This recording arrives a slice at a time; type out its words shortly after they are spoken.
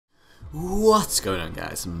What's going on,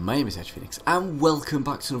 guys? My name is tetrafenix and welcome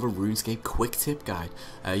back to another Runescape quick tip guide.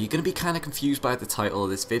 You're going to be kind of confused by the title of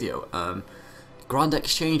this video. Grand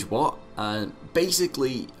Exchange what?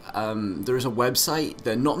 Basically, there is a website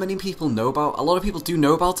that not many people know about. A lot of people do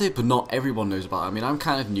know about it, but not everyone knows about it. I mean, I'm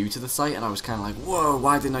kind of new to the site and I was kind of like, whoa,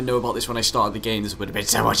 why didn't I know about this when I started the game? This would have been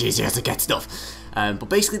so much easier to get stuff. But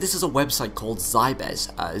basically, this is a website called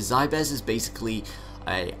Zybez. Zybez is basically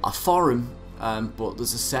a forum. But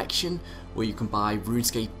there's a section where you can buy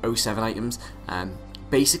RuneScape 07 items.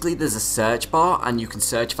 Basically, there's a search bar and you can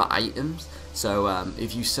search for items. So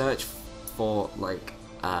if you search for like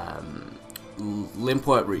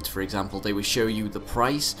limpwork roots, for example, they will show you the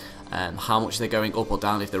price, how much they're going up or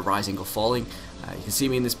down, if they're rising or falling. You can see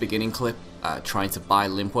me in this beginning clip trying to buy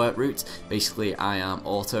limpwork roots. Basically, I am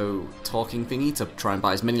auto-talking thingy to try and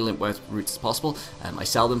buy as many limpwork roots as possible. I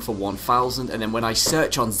sell them for 1,000, and then when I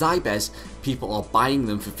search on Zybez, people are buying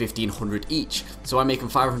them for 1,500 each. So I'm making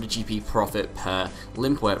 500 GP profit per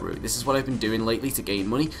limpwork root. This is what I've been doing lately to gain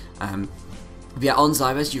money. Yeah, on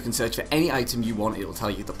Zybez you can search for any item you want. It'll tell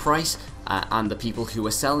you the price and the people who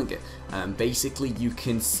are selling it. Basically, you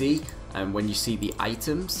can see when you see the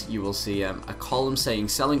items, you will see a column saying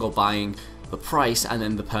selling or buying, the price, and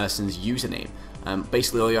then the person's username.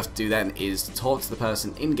 Basically, all you have to do then is talk to the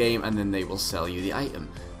person in game, and then they will sell you the item.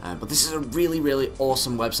 But this is a really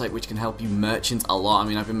awesome website which can help you merchant a lot. I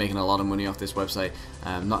mean, I've been making a lot of money off this website.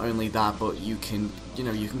 Not only that, but you can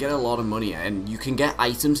get a lot of money, and you can get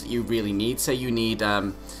items that you really need. Say you need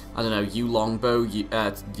I don't know, yew longbows, yeah,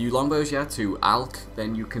 to Alk,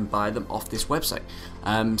 then you can buy them off this website.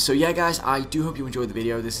 So yeah, guys, I do hope you enjoyed the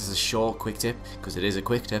video. This is a short, quick tip, because it is a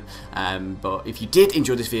quick tip. But if you did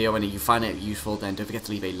enjoy this video and you find it useful, then don't forget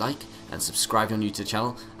to leave a like and subscribe if you're new to the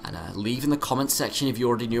channel, and leave in the comments section if you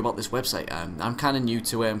already knew about this website. I'm kind of new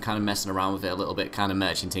to it. I'm kind of messing around with it a little bit, kind of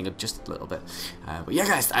merchanting it just a little bit. But yeah,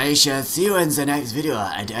 guys, I shall see you in the next video,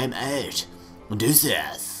 and I'm out.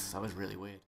 Deuces. That was really weird.